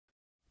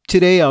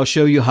Today I'll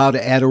show you how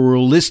to add a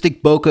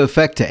realistic bokeh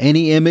effect to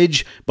any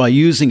image by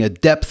using a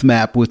depth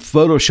map with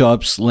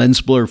Photoshop's lens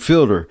blur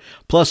filter.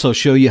 Plus I'll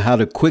show you how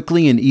to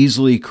quickly and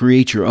easily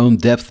create your own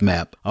depth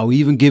map. I'll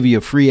even give you a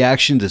free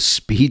action to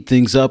speed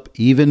things up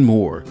even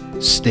more.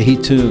 Stay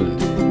tuned.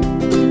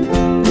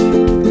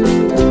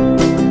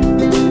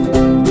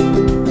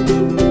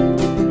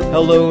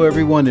 Hello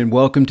everyone and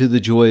welcome to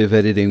the Joy of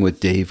Editing with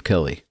Dave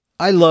Kelly.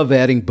 I love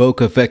adding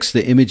bokeh effects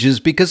to images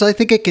because I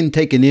think it can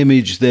take an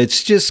image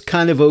that's just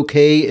kind of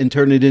okay and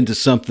turn it into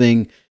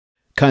something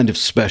kind of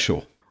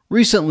special.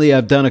 Recently,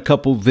 I've done a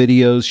couple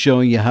videos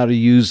showing you how to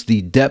use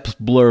the depth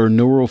blur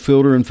neural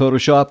filter in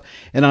Photoshop,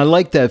 and I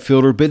like that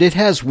filter, but it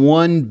has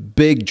one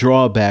big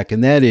drawback,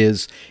 and that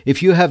is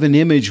if you have an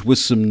image with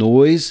some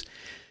noise,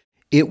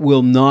 it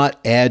will not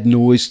add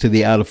noise to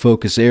the out of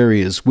focus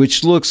areas,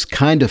 which looks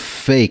kind of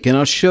fake. And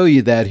I'll show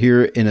you that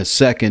here in a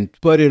second.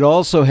 But it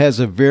also has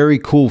a very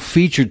cool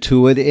feature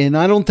to it. And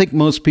I don't think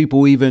most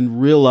people even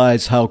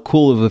realize how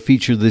cool of a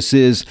feature this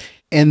is.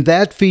 And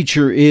that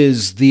feature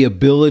is the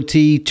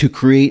ability to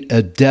create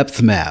a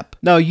depth map.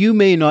 Now, you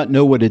may not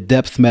know what a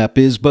depth map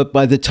is, but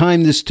by the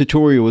time this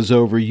tutorial is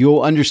over, you'll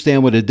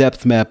understand what a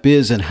depth map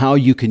is and how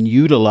you can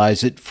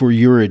utilize it for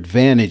your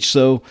advantage.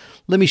 So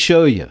let me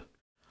show you.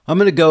 I'm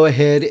going to go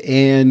ahead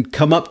and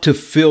come up to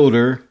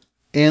filter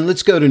and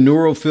let's go to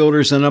neural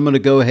filters, and I'm going to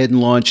go ahead and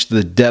launch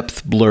the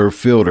depth blur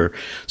filter.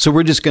 So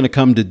we're just going to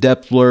come to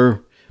depth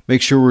blur,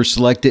 make sure we're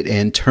selected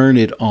and turn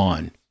it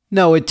on.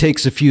 Now it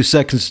takes a few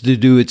seconds to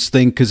do its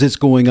thing because it's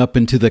going up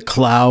into the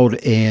cloud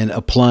and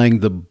applying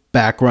the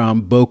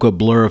background bokeh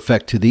blur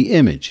effect to the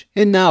image.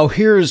 And now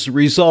here's the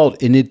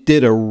result, and it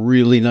did a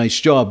really nice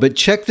job. But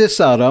check this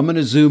out. I'm going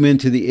to zoom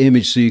into the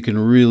image so you can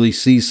really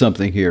see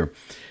something here.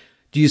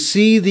 Do you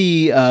see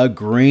the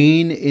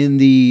grain in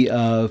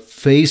the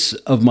face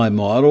of my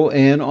model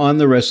and on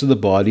the rest of the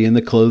body and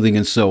the clothing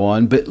and so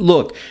on? But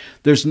look,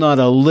 there's not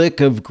a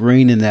lick of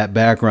grain in that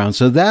background.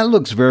 So that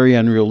looks very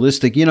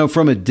unrealistic. You know,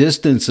 from a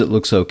distance, it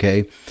looks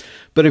okay.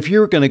 But if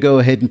you're going to go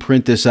ahead and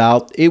print this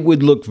out, it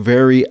would look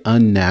very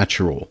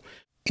unnatural.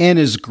 And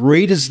as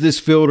great as this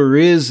filter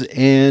is,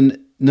 and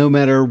no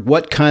matter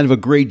what kind of a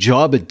great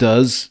job it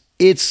does,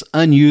 it's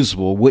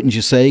unusable, wouldn't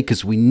you say?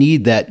 Because we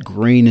need that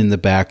grain in the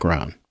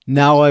background.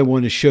 Now I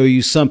want to show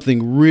you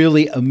something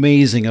really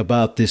amazing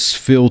about this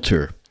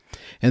filter.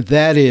 And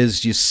that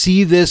is, you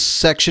see this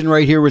section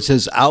right here where it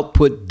says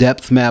output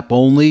depth map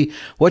only?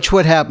 Watch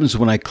what happens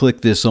when I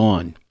click this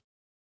on.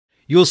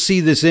 You'll see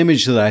this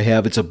image that I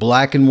have. It's a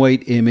black and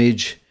white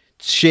image,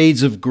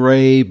 shades of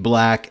gray,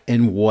 black,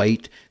 and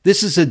white.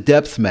 This is a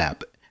depth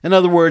map. In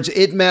other words,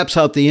 it maps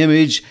out the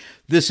image.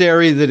 This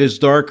area that is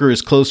darker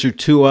is closer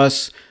to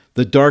us.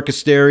 The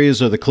darkest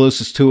areas are the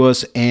closest to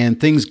us, and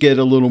things get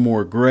a little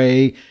more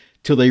gray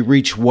till they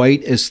reach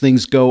white as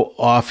things go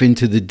off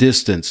into the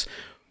distance.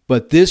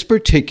 But this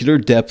particular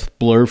depth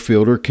blur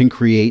filter can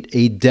create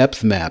a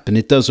depth map, and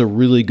it does a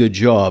really good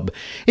job.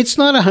 It's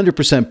not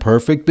 100%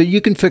 perfect, but you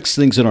can fix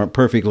things that aren't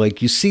perfect.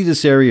 Like you see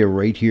this area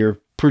right here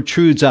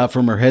protrudes out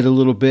from her head a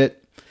little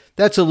bit.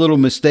 That's a little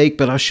mistake,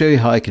 but I'll show you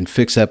how I can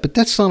fix that. But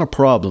that's not a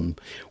problem.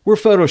 We're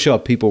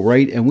Photoshop people,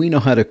 right? And we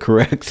know how to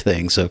correct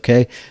things,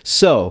 okay?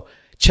 So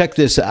check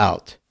this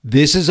out.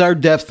 This is our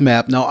depth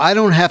map. Now, I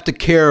don't have to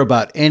care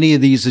about any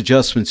of these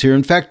adjustments here.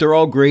 In fact, they're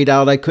all grayed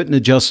out. I couldn't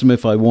adjust them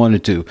if I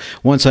wanted to.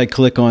 Once I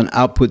click on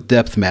Output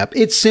Depth Map,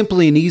 it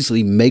simply and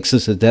easily makes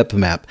us a depth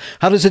map.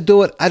 How does it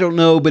do it? I don't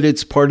know, but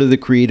it's part of the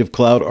Creative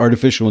Cloud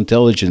artificial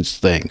intelligence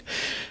thing.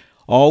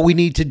 All we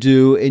need to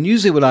do, and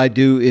usually what I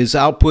do, is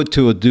output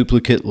to a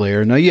duplicate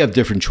layer. Now, you have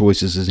different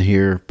choices in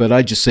here, but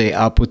I just say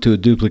output to a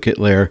duplicate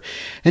layer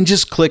and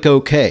just click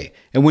OK.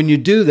 And when you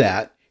do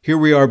that, here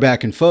we are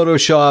back in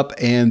Photoshop,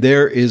 and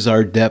there is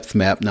our depth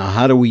map. Now,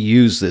 how do we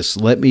use this?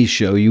 Let me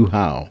show you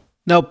how.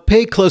 Now,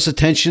 pay close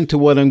attention to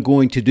what I'm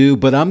going to do,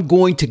 but I'm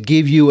going to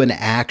give you an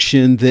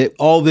action that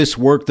all this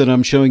work that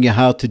I'm showing you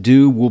how to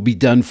do will be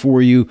done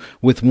for you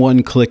with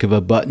one click of a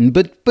button.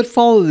 But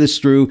follow this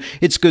through.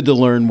 It's good to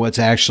learn what's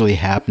actually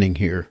happening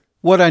here.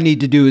 What I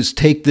need to do is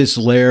take this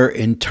layer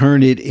and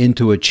turn it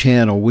into a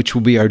channel, which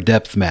will be our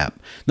depth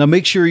map. Now,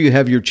 make sure you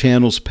have your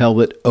channels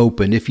palette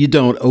open. If you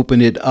don't,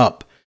 open it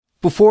up.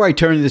 Before I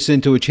turn this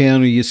into a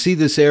channel, you see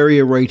this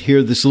area right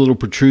here, this little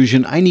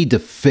protrusion. I need to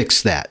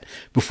fix that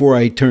before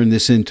I turn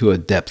this into a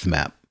depth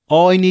map.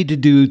 All I need to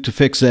do to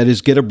fix that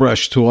is get a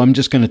brush tool. I'm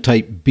just going to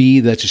type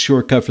B. That's a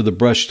shortcut for the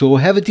brush tool.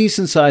 Have a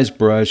decent sized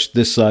brush.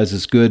 This size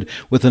is good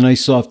with a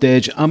nice soft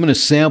edge. I'm going to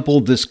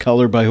sample this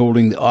color by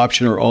holding the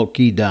Option or Alt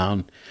key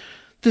down.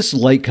 This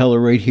light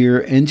color right here,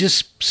 and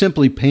just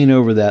simply paint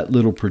over that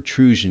little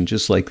protrusion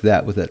just like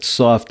that with that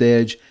soft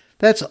edge.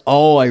 That's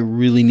all I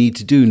really need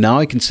to do. Now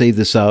I can save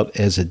this out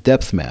as a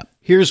depth map.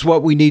 Here's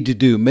what we need to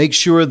do. Make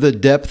sure the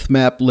depth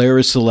map layer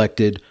is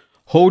selected.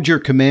 Hold your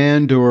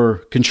Command or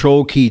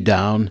Control key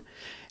down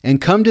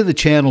and come to the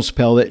channels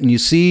palette, and you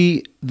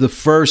see the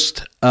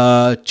first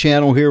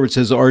channel here where it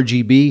says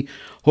RGB.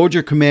 Hold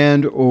your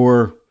Command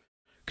or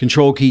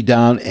Control key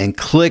down and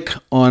click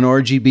on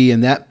RGB,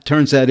 and that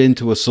turns that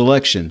into a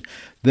selection.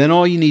 Then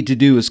all you need to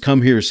do is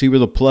come here, see where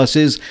the plus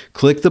is,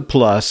 click the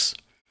plus.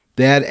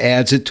 That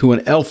adds it to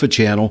an alpha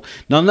channel.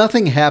 Now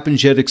nothing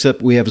happens yet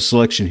except we have a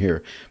selection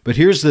here. But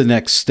here's the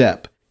next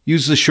step.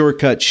 Use the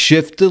shortcut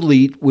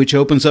Shift-Delete, which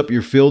opens up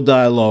your fill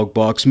dialog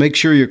box. Make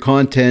sure your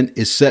content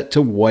is set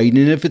to white,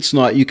 and if it's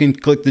not, you can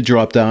click the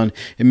drop down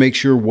and make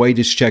sure white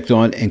is checked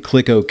on and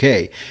click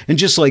OK. And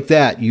just like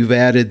that, you've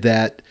added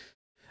that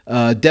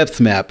depth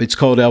map. It's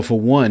called Alpha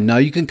 1. Now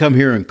you can come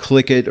here and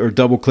click it or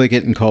double click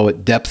it and call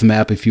it depth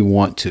map if you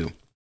want to.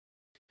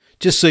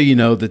 Just so you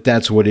know that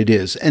that's what it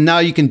is. And now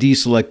you can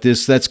deselect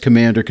this. That's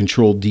Command or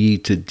Control D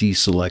to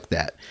deselect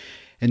that.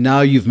 And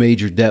now you've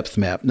made your depth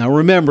map. Now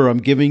remember, I'm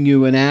giving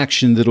you an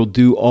action that'll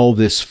do all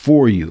this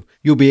for you.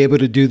 You'll be able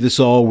to do this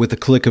all with a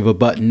click of a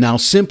button. Now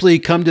simply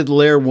come to the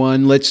layer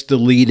 1, let's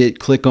delete it,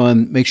 click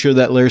on, make sure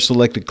that layer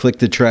selected, click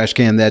the trash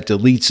can, that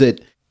deletes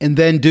it, and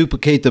then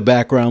duplicate the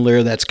background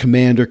layer. That's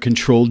Command or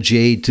Control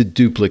J to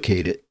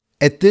duplicate it.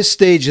 At this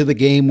stage of the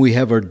game, we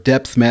have our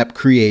depth map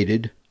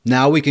created.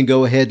 Now we can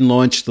go ahead and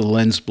launch the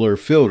lens blur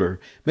filter.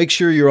 Make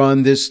sure you're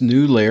on this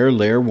new layer,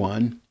 layer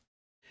 1.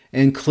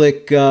 And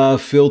click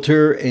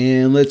filter,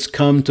 and let's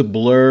come to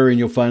blur, and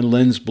you'll find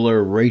lens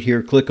blur right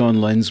here. Click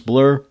on lens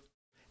blur,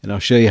 and I'll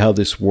show you how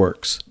this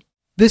works.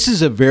 This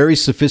is a very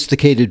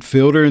sophisticated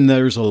filter, and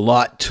there's a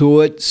lot to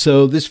it.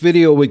 So this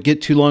video would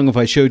get too long if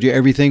I showed you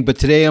everything, but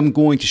today I'm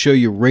going to show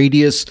you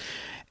radius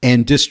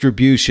and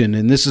distribution,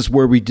 and this is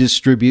where we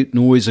distribute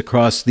noise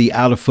across the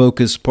out of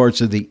focus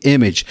parts of the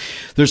image.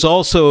 There's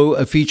also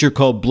a feature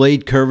called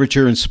blade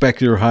curvature and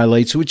specular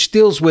highlights, which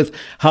deals with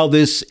how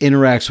this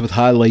interacts with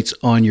highlights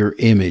on your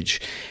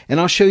image. And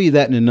I'll show you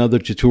that in another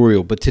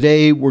tutorial, but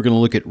today we're going to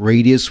look at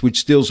radius,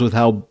 which deals with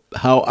how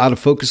out of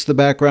focus the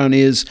background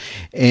is,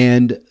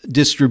 and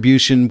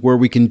distribution, where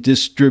we can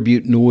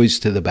distribute noise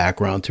to the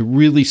background to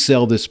really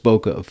sell this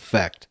bokeh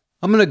effect.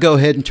 I'm going to go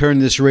ahead and turn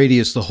this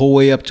radius the whole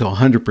way up to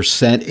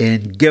 100%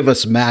 and give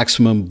us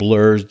maximum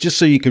blur, just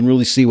so you can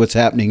really see what's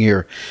happening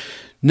here.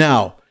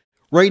 Now,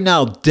 right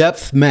now,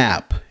 depth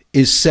map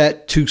is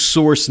set to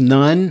source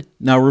none.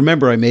 Now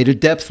remember, I made a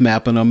depth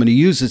map and I'm going to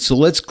use it. So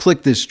let's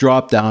click this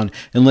drop down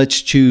and let's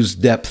choose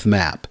depth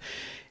map.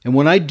 And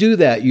when I do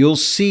that, you'll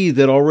see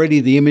that already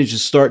the image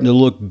is starting to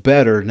look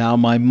better. Now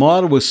my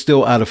model is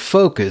still out of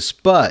focus,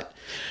 but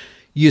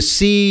you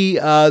see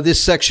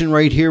this section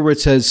right here where it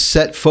says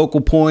set focal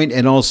point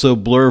and also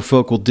blur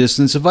focal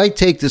distance. If I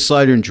take the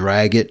slider and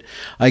drag it,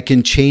 I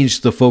can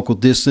change the focal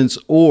distance,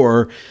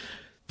 or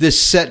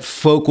this set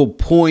focal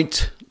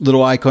point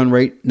little icon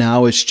right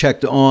now is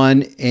checked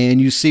on, and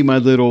you see my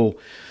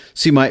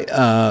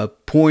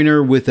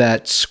pointer with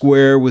that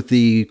square with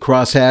the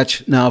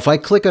crosshatch. Now if I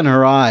click on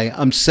her eye,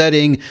 I'm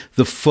setting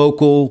the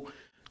focal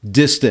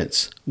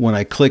distance when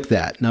I click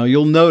that. Now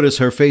you'll notice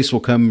her face will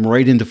come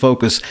right into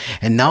focus,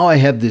 and now I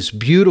have this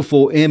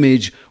beautiful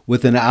image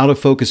with an out of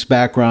focus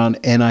background,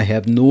 and I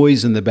have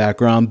noise in the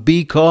background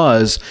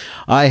because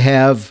I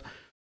have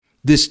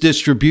this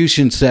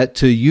distribution set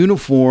to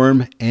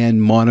uniform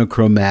and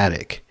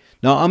monochromatic.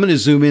 Now I'm going to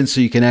zoom in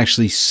so you can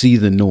actually see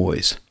the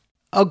noise.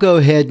 I'll go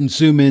ahead and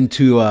zoom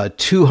into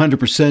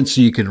 200% so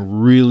you can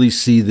really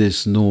see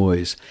this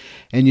noise.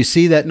 And you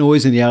see that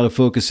noise in the out of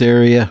focus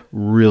area?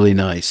 Really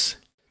nice.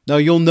 Now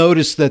you'll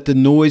notice that the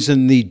noise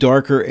in the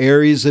darker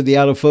areas of the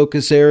out of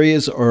focus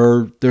areas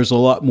there's a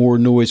lot more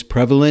noise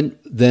prevalent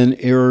than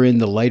in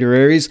the lighter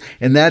areas,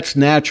 and that's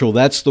natural.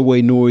 That's the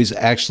way noise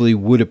actually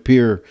would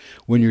appear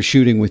when you're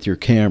shooting with your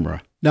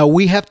camera. Now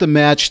we have to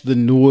match the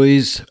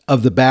noise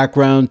of the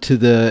background to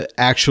the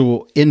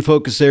actual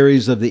in-focus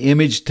areas of the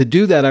image. To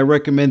do that, I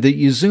recommend that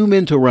you zoom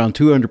into around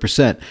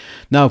 200%.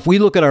 Now if we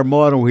look at our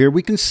model here,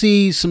 we can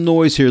see some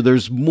noise here.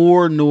 There's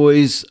more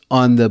noise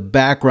on the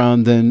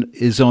background than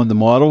is on the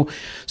model.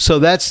 So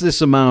that's this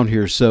amount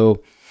here.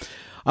 So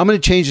I'm going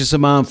to change this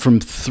amount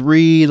from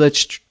 3.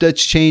 Let's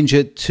change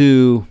it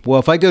to, well,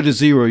 if I go to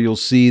 0, you'll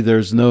see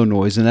there's no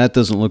noise, and that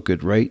doesn't look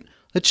good, right?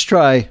 Let's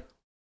try.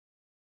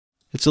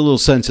 It's a little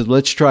sensitive.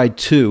 Let's try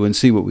 2 and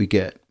see what we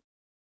get.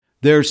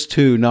 There's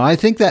 2. Now, I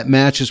think that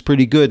matches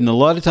pretty good. And a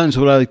lot of times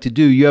what I like to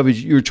do, you have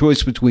your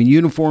choice between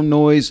uniform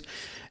noise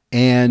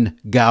and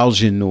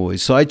Gaussian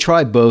noise. So I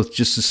try both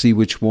just to see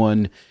which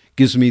one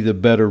gives me the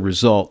better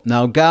result.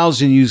 Now,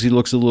 Gaussian usually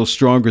looks a little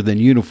stronger than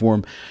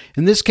uniform.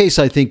 In this case,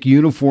 I think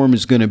uniform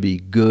is going to be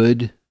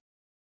good.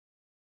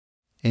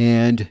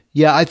 And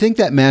yeah, I think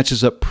that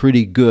matches up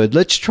pretty good.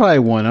 Let's try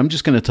 1. I'm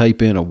just going to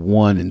type in a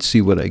 1 and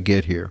see what I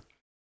get here.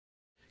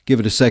 Give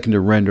it a second to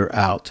render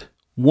out.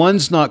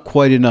 1's not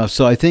quite enough,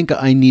 so I think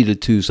I need a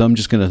 2, so I'm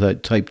just going to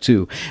type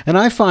 2. And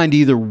I find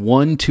either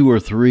 1, 2, or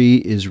 3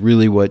 is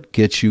really what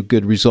gets you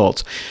good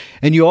results.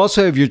 And you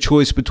also have your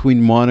choice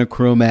between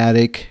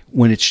monochromatic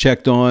when it's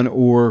checked on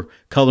or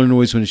color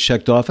noise when it's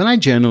checked off. And I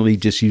generally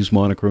just use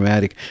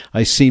monochromatic.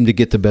 I seem to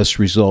get the best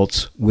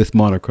results with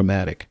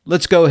monochromatic.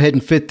 Let's go ahead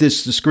and fit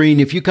this to screen.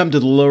 If you come to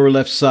the lower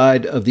left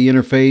side of the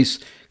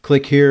interface,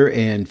 Click here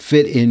and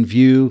fit in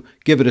view.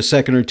 Give it a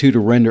second or two to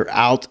render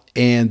out,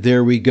 and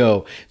there we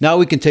go. Now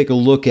we can take a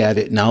look at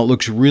it. Now it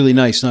looks really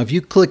nice. Now if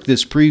you click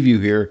this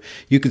preview here,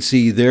 you can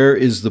see there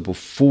is the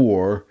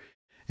before,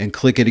 and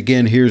click it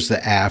again, here's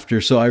the after.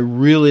 So I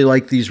really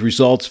like these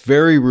results,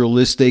 very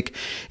realistic.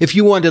 If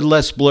you wanted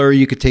less blur,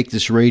 you could take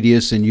this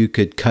radius and you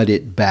could cut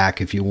it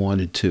back if you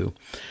wanted to.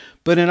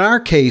 But in our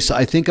case,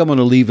 I think I'm going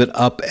to leave it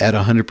up at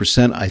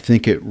 100%. I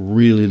think it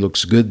really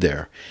looks good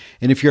there.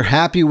 And if you're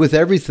happy with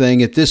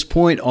everything, at this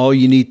point, all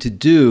you need to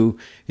do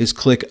is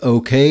click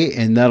OK,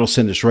 and that'll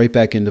send us right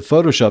back into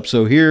Photoshop.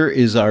 So here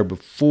is our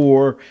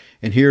before,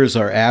 and here is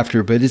our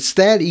after. But it's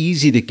that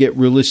easy to get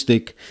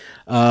realistic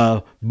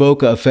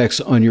bokeh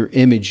effects on your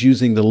image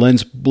using the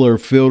lens blur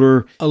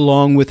filter,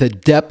 along with a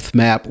depth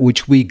map,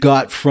 which we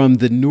got from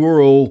the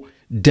Neural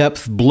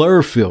depth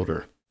blur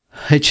filter.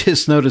 I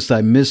just noticed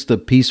I missed a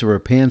piece of our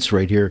pants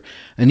right here.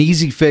 An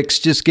easy fix,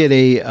 just get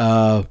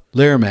a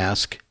layer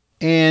mask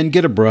and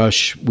get a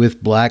brush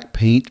with black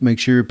paint. Make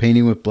sure you're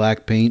painting with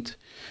black paint.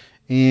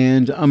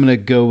 And I'm going to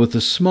go with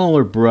a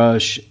smaller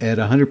brush at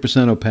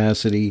 100%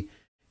 opacity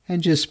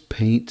and just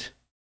paint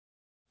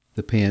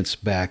the pants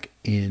back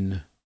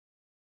in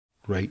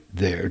right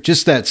there.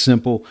 Just that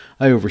simple.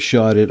 I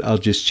overshot it. I'll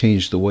just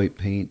change the white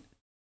paint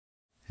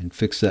and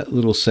fix that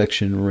little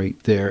section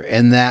right there.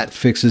 And that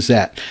fixes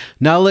that.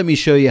 Now let me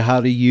show you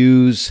how to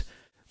use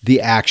the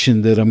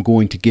action that I'm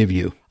going to give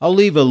you. I'll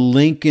leave a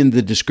link in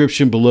the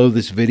description below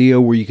this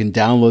video where you can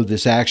download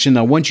this action.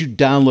 Now once you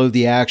download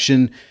the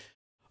action,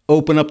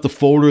 open up the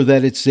folder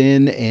that it's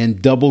in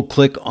and double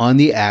click on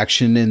the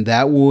action, and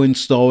that will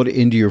install it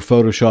into your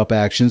Photoshop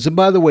actions. And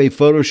by the way,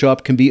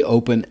 Photoshop can be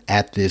open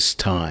at this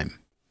time.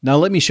 Now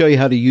let me show you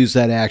how to use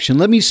that action.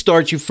 Let me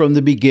start you from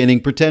the beginning.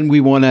 Pretend we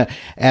want to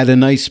add a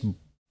nice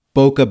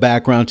bokeh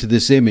background to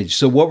this image.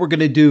 So what we're going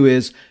to do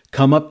is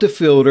come up to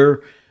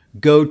filter,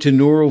 go to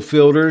neural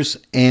filters,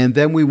 and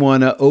then we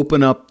want to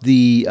open up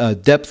the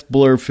depth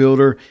blur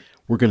filter.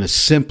 We're going to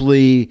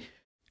simply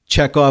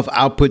check off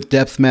output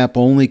depth map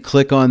only.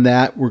 Click on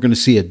that. We're going to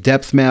see a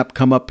depth map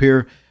come up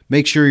here.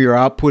 Make sure your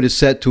output is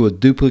set to a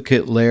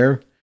duplicate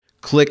layer.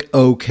 Click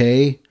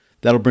OK.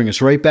 That'll bring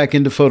us right back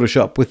into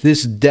Photoshop with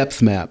this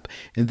depth map.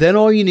 And then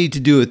all you need to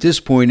do at this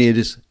point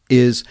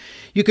is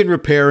you can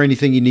repair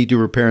anything you need to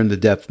repair in the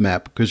depth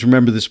map. Because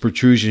remember this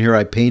protrusion here,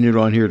 I painted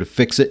on here to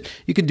fix it.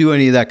 You can do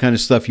any of that kind of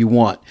stuff you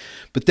want.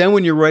 But then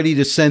when you're ready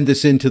to send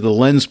this into the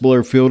lens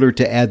blur filter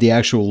to add the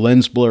actual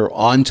lens blur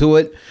onto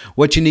it,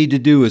 what you need to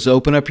do is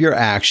open up your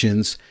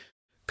actions,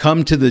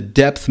 come to the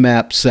depth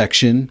map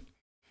section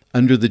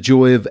under the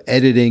Joy of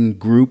Editing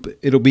group.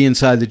 It'll be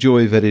inside the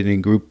Joy of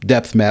Editing group,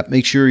 depth map.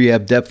 Make sure you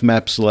have depth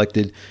map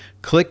selected.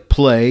 Click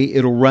play.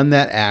 It'll run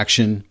that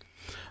action.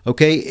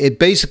 Okay, it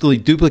basically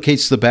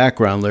duplicates the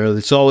background layer.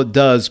 That's all it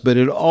does, but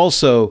it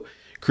also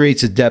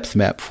creates a depth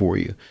map for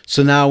you.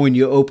 So now when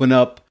you open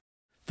up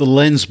the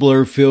lens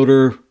blur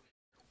filter,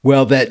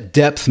 well, that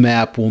depth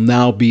map will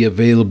now be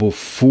available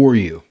for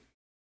you.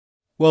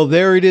 Well,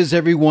 there it is,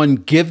 everyone.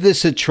 Give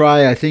this a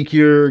try. I think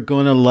you're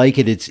going to like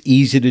it. It's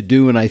easy to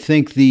do, and I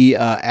think the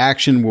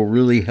action will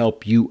really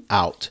help you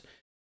out.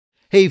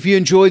 Hey, if you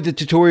enjoyed the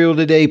tutorial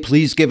today,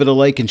 please give it a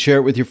like and share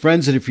it with your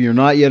friends. And if you're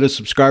not yet a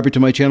subscriber to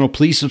my channel,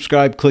 please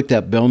subscribe, click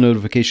that bell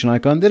notification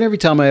icon. Then every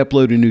time I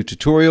upload a new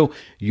tutorial,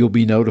 you'll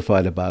be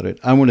notified about it.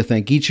 I want to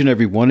thank each and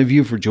every one of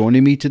you for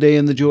joining me today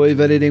in the Joy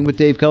of Editing with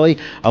Dave Kelly.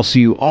 I'll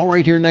see you all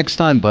right here next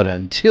time, but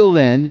until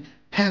then,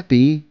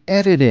 happy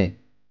editing.